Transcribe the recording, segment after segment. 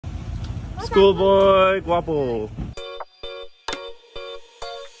Schoolboy guapo.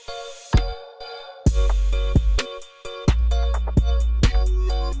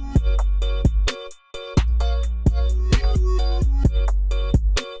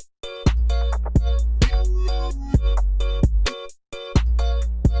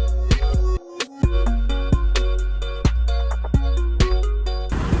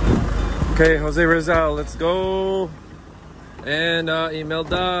 Okay, Jose Rizal, let's go. And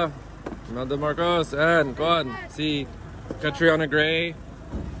Imelda Marcos and Juan, si Catriona Gray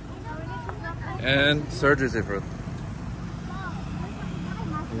and Sergio Zifrud.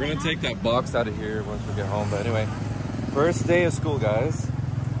 We're gonna take that box out of here once we get home. But anyway, first day of school, guys.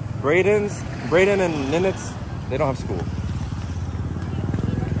 Braden and Ninitz, they don't have school.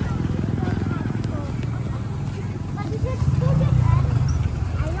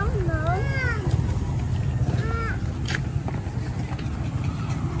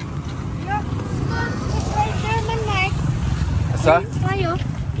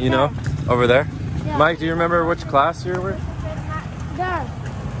 You know, over there. Yeah. Mike, do you remember which class you were? There.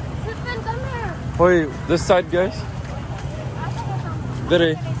 Stephen, come here. Boy, this side, guys. Did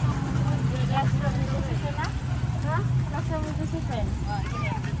he?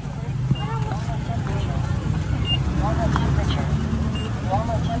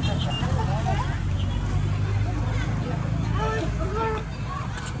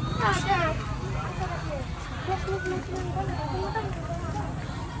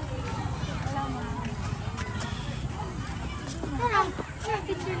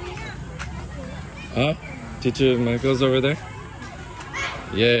 Huh? Teacher Michael's over there?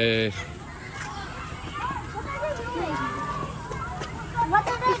 Yay! What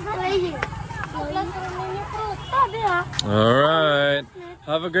are they playing? Alright.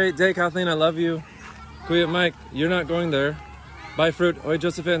 Have a great day, Kathleen. I love you. Kuya Mike, you're not going there. Bye, fruit. Oi,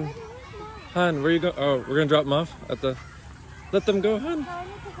 Josephine. Han, where you go? Oh, we're gonna drop them off at the... Let them go, Han.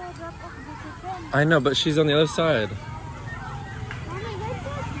 I know, but she's on the other side.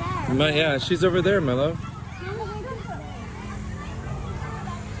 Yeah, she's over there, my love.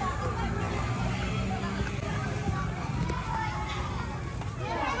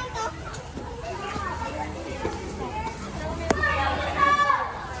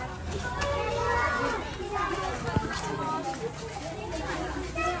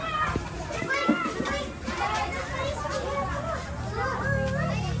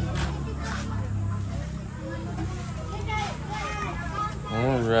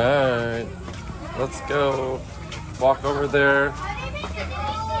 All right, let's go walk over there.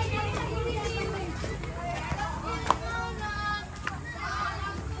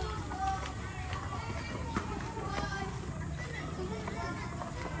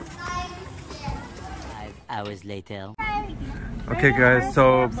 Hours later. Okay guys,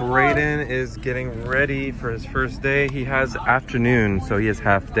 so Braden is getting ready for his first day. He has afternoon, so he has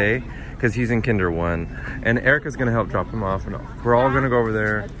half day because he's in Kinder 1. And Erica's gonna help drop him off, and we're all gonna go over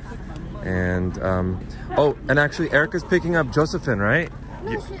there. And oh, and actually Erica's picking up Josephine, right?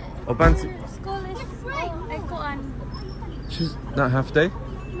 No, school is she's not half day?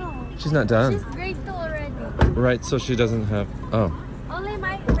 No. She's not done. She's grade 2 already. Right, so she doesn't have, oh. Only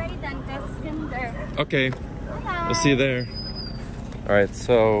my grade and test Kinder. Okay, we'll see you there. All right,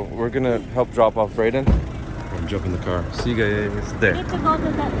 so we're gonna help drop off Braden. I'm jumping the car. See you guys there. Need to go to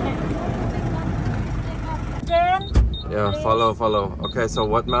that Jen? Yeah, please. follow. Okay, so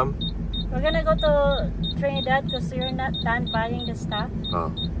what, ma'am? We're gonna go to Trinidad because you're not done buying the stuff. Oh.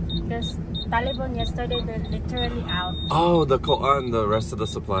 Because Taliban yesterday, they're literally out. Oh, the Koan, the rest of the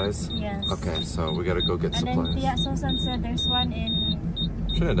supplies? Yes. Okay, so we gotta go get and supplies. And then Tia Susan said there's one in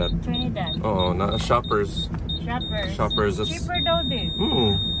Trinidad. Oh, not Shoppers. Shoppers. It's cheaper though, dude.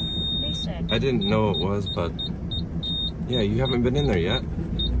 Hmm. They said. I didn't know it was, but yeah, you haven't been in there yet.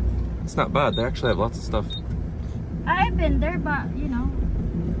 It's not bad. They actually have lots of stuff. I've been there, but you know,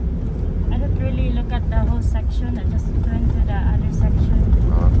 I don't really look at the whole section. I just went to the other section.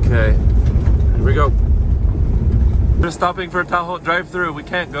 Okay, here we go. We're stopping for Tahoe drive-thru. We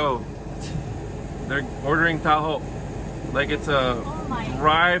can't go. They're ordering Tahoe like it's a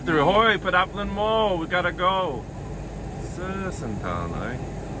drive-thru. Hoy, Padaplan mo. We gotta go. Sis and Tanay.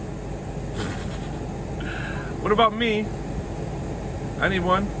 What about me? I need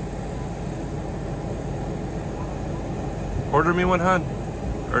one. Order me one, hun.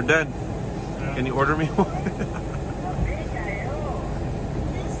 Or dead. Can you order me one?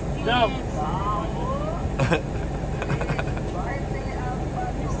 No.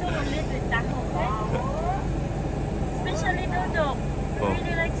 Especially Dodo. He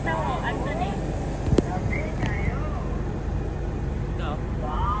really likes Tahoe. Anthony.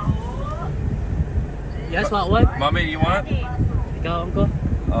 Yes, what? Mommy, you want? Ikaw, uncle?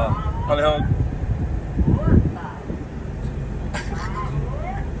 Palihog.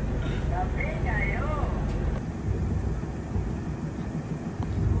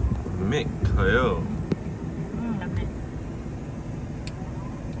 Mick, kayo. Lovely.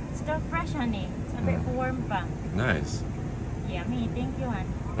 Still fresh, honey. It's a bit warm pa. Nice. Yummy. Thank you, hon.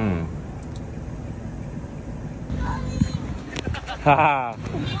 Haha.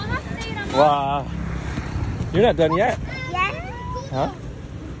 Wow. You're not done yet? Yes. Huh?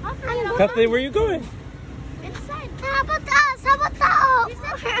 Kathleen, where are you going? Inside. Sabotao.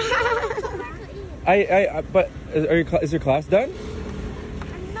 But is your class done?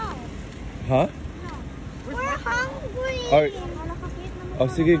 No. Huh? We're hungry. Oh,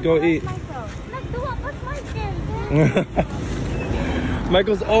 sige, go eat.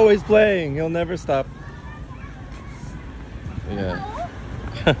 Michael's always playing. He'll never stop. Yeah.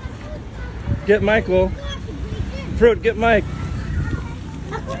 Get Michael. Fruit, get Mike.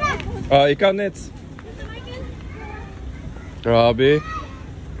 Oh, ikaw Nits. Robbie.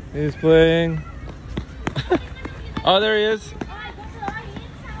 He's playing. Oh, there he is.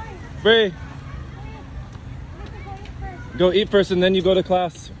 Bray. Go eat first and then you go to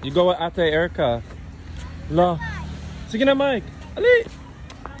class. You go with Ate Erica. La. Sige na, Mike. Ali.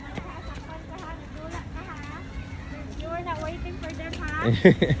 You were not waiting for them, huh?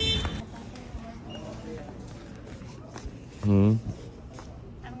 I'm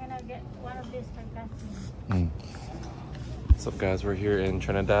gonna get one of these for Kathleen. What's up, guys? We're here in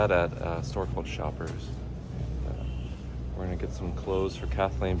Trinidad at a store called Shoppers. We're gonna get some clothes for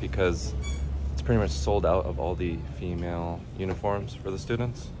Kathleen because it's pretty much sold out of all the female uniforms for the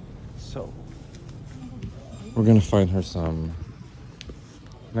students. So we're gonna find her some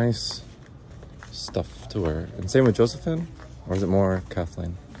nice stuff to wear. And same with Josephine, or is it more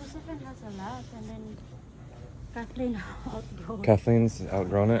Kathleen? Josephine has a lot, and then Kathleen outgrown. Kathleen's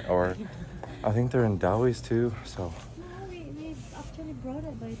outgrown it, or I think they're in Dowie's too. So No, we actually brought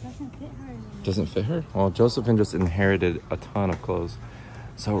it, but it doesn't fit her anymore. doesn't fit her. Well, Josephine just inherited a ton of clothes,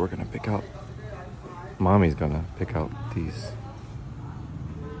 so we're gonna pick out. Mommy's gonna pick out these.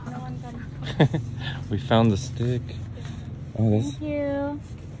 No one can. We found the stick. Oh, this. Thank you.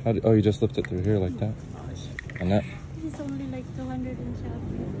 Oh, you just slipped it through here like that. And that. This is only like 200 in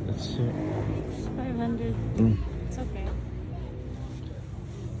Shopee. That's It's 500. Mm. It's okay.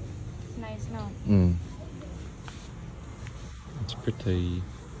 It's nice now. It's pretty.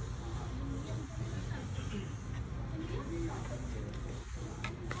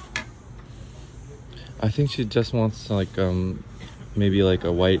 I think she just wants like maybe like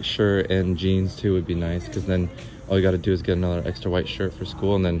a white shirt and jeans too would be nice, because then all you got to do is get another extra white shirt for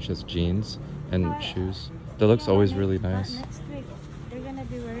school and then just jeans and shoes. That looks always really nice. Next week, they're gonna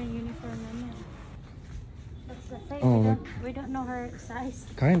be wearing uniform anyway. That's the thing. Oh, we don't know her size.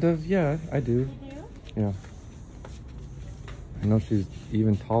 Kind of, yeah, I do. You do? Yeah. I know she's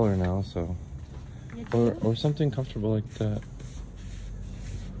even taller now, so. You do? Or something comfortable like that.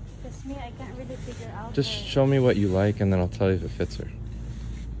 Because me, I can't really figure out. Just her- show me what you like and then I'll tell you if it fits her.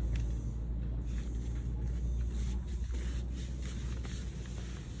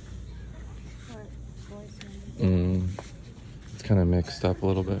 for boys and- It's kind of mixed up a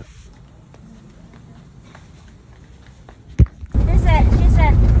little bit. She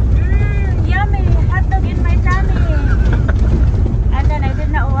said, yummy, hot dog in my tummy. And then I did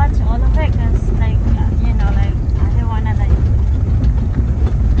not watch all of it because, like, you know, like, I didn't want to,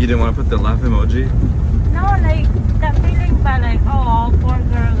 like, You didn't want to put the laugh emoji? no, like, that feeling by, like, oh, poor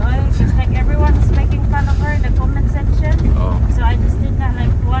girl. Just like everyone's making fun of her in the comment section. Oh. So I just did not,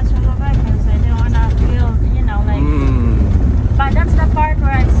 like, watch all of it because I didn't want to feel, you know, like, but that's the part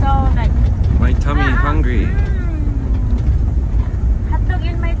where I saw, like, My tummy hungry. Hot dog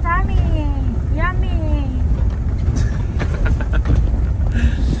in my tummy. Yummy.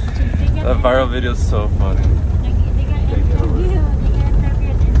 That viral video is so funny. They got interviewed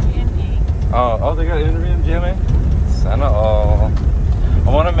in GMA. Oh, they got an interview in GMA? Sana all. I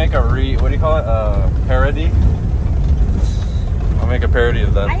want to make a what do you call it? Parody? I'll make a parody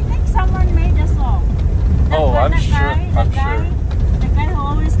of that. I think someone made the song. Oh, I'm sure. I'm The sure. guy who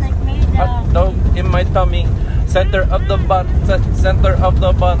always like made the. Hot dog in my tummy, center of the butt, center of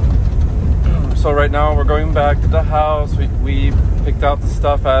the butt. So right now we're going back to the house. We picked out the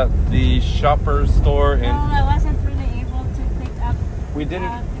stuff at the Shoppers store, No, and I wasn't really able to pick up. we didn't.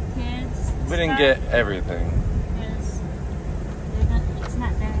 The kids. We didn't stuff. get everything. Yes. It's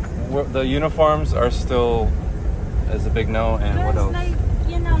not there. The uniforms are still as a big no, and what Because, else? like,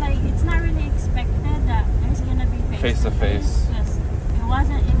 you know, like, it's not really expected that there's gonna be Face to face. Yes. It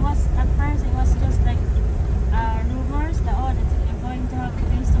wasn't. It was at first. It was just like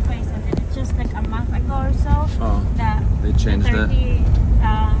just like a month ago or so. Oh, That they changed it.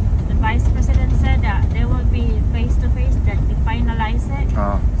 The vice president said that there will be face-to-face, that they finalize it.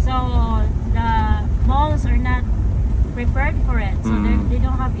 Oh, So the malls are not prepared for it. So they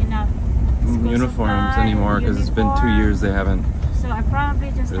don't have enough school uniforms supply, anymore because it's been 2 years they haven't. So I probably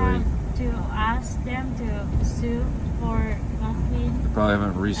just Really? have to ask them to sue for Kathleen. They probably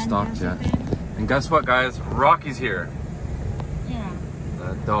haven't restocked and yet. Josephine. And guess what, guys? Rocky's here. Yeah.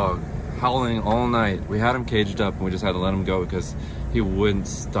 That dog howling all night. We had him caged up and we just had to let him go because he wouldn't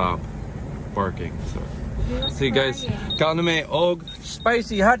stop barking. So He was see you guys. crying. Got me og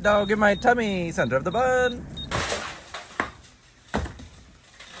spicy hot dog in my tummy, center of the bun.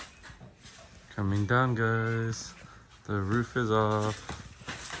 Coming down, guys. The roof is off.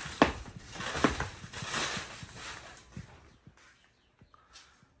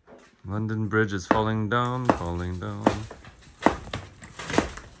 London Bridge is falling down, falling down.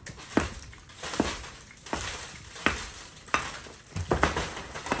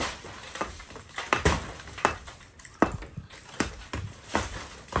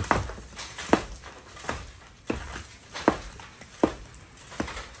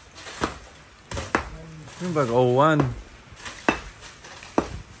 Yung bag 01.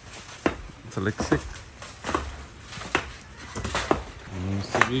 Taliksik.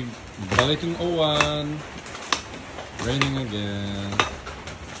 Sige, balik yung 01. Raining again.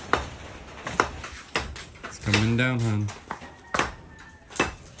 It's coming down, hon.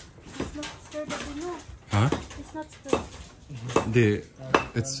 It's not stirred up enough. Huh? It's not stirred.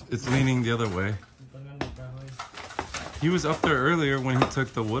 It's leaning the other way. He was up there earlier when he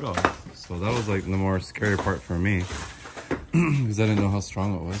took the wood off. So that was like the more scary part for me. Because I didn't know how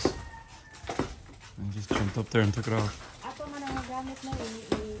strong it was. I just jumped up there and took it off. Ako man ang nagamit na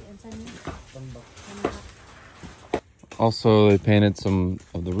Also, they painted some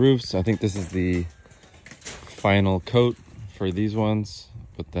of the roofs. I think this is the final coat for these ones.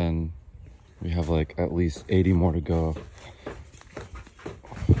 But then we have like at least 80 more to go.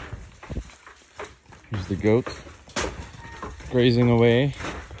 Here's the goat grazing away.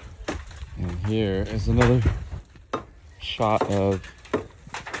 And here is another shot of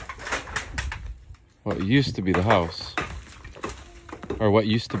what used to be the house. Or what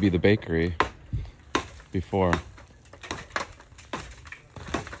used to be the bakery before.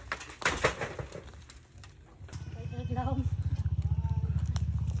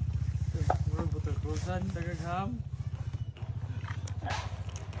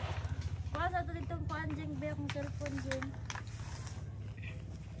 Basta ito ditong kuan Jing, be akong cellphone Jing.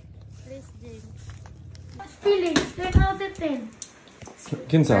 Please Jing. Feelings, 10 out of 10.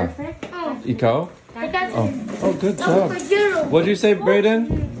 Kinsa? Ikaw? Because Oh, good job. zero. What'd you say, Brayden?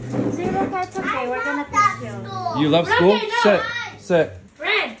 Zero, that's okay. We're gonna teach you. You love school? Rocky, no. Sit. Sit.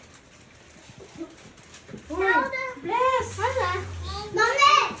 Fred. Bless!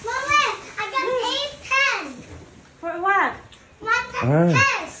 Mommy, I got 8 10. For what? My Ah.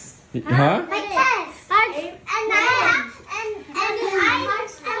 test. Huh? My test.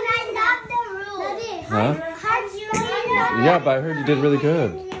 And I love the rule. Huh? Yeah, but I heard you did really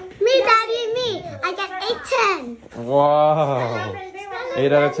good. Me, Daddy, me. I got 8 10. Wow.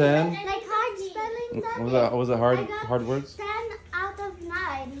 8 out of 10? Like hard spelling. Was it hard words? 10 out of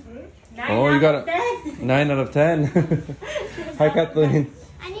 9. Oh, you got a 9 out of 10. Hi, Kathleen.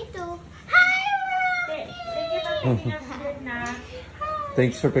 I need to. Hi, Rocky.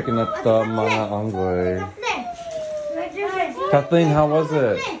 Thanks for picking up the mga anggoy. Kathleen. Kathleen, how was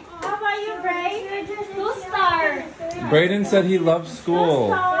it? How about you, Bray? 2 stars. Brayden said he loved school.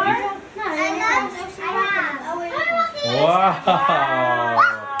 Wow.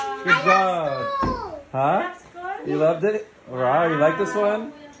 Good job. Huh? You loved it? Wow, you like this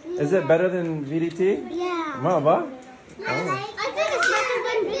one? Is it better than VDT? Yeah. Mau ba? I think it's better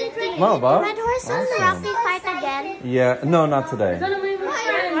than VDT. Mau ba? Red horses and Rocky fight again. Yeah, no, not today.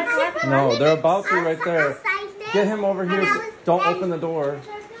 No, they're about to right there. Get him over here. Don't open the door.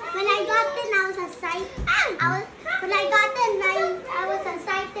 When I got in, I was excited. When I got in, I was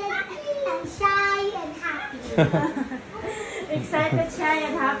excited and shy and happy. Excited, shy,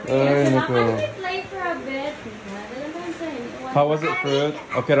 and happy. Ay, So nako. now we play for a bit. How was it, Fruit?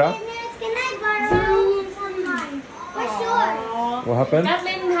 Okay ra? Can I borrow someone? For sure. What happened?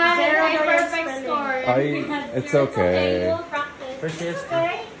 Kathleen had a perfect score. It's okay. We'll practice.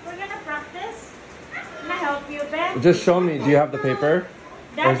 Okay, we're gonna practice. Can I help you, Ben? Just show me. Do you have the paper?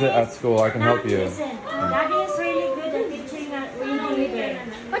 Or is it at school? I can help you. Listen, Daddy is really good at teaching reading.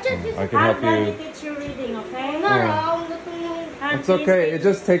 I can help Daddy you. teach you reading, okay? Yeah. It's okay. It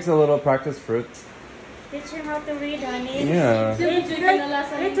just takes a little practice, Fruit. Teach him how to read, honey. Yeah.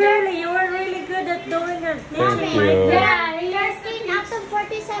 Literally, you were really good at doing it. Thank you. Yeah, 13 out of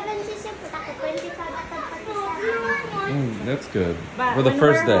 47 sisip. Ako 25 out of 47. That's good. But For the when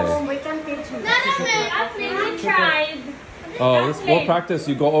first we're day. home, we can teach him. We tried. Oh, we'll practice.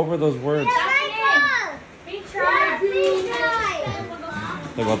 You go over those words. We tried.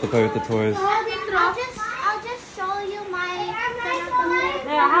 They're about to play with the toys. I'll just show you my.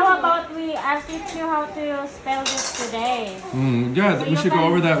 Yeah, how about we teach you how to spell this today? Yeah, So we you should go can-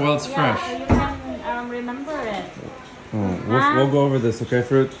 over that while it's yeah, fresh. so you can remember it. We'll go over this, okay,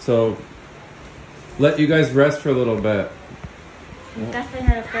 Fruit? So, let you guys rest for a little bit. Definitely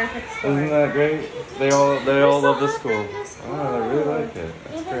had a perfect score. Isn't that great? They all love this school. Happy in this school. Oh, I really like it.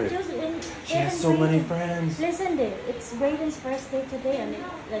 That's Even great. She has so many friends. Listen, Dave, it's Brayden's first day today, and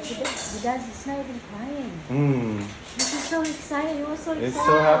he's not even crying. He's so excited. He was so excited. He's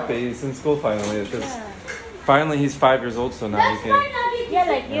so happy. He's in school finally. It's just, Yeah. finally, he's 5 years old, so now he can. Yeah,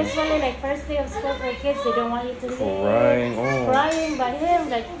 like usually, like first day of school for kids, they don't want you to leave. Crying. Oh. Crying, but him,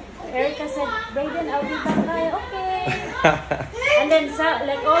 like Erica said, Brayden, I'll be back. Okay. And then,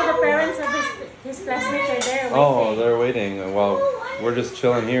 like all the parents of his classmates are there waiting. Oh, they're waiting while we're just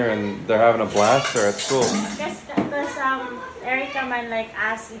chilling here, and they're having a blast. They're at school. Because Erica might like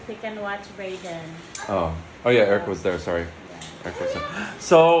ask if we can watch Brayden. Oh yeah, Eric was there. Sorry. Eric was there.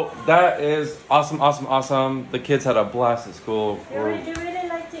 So that is awesome. The kids had a blast at school. They really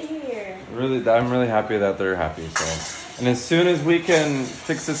like to hear. Really, I'm really happy that they're happy. So, and as soon as we can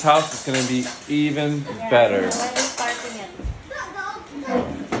fix this house, it's gonna be even better. When we're starting it.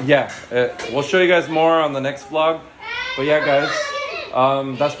 Yeah, we'll show you guys more on the next vlog. But yeah, guys,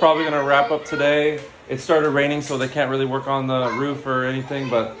 that's probably gonna wrap up today. It started raining, so they can't really work on the roof or anything.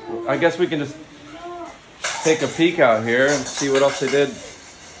 But I guess we can just take a peek out here and see what else they did.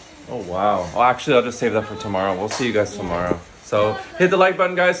 Oh wow! Well, actually, I'll just save that for tomorrow. We'll see you guys tomorrow. So hit the like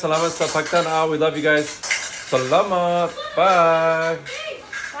button, guys. Salamat sa pagtanaw. We love you guys. Salamat. Bye.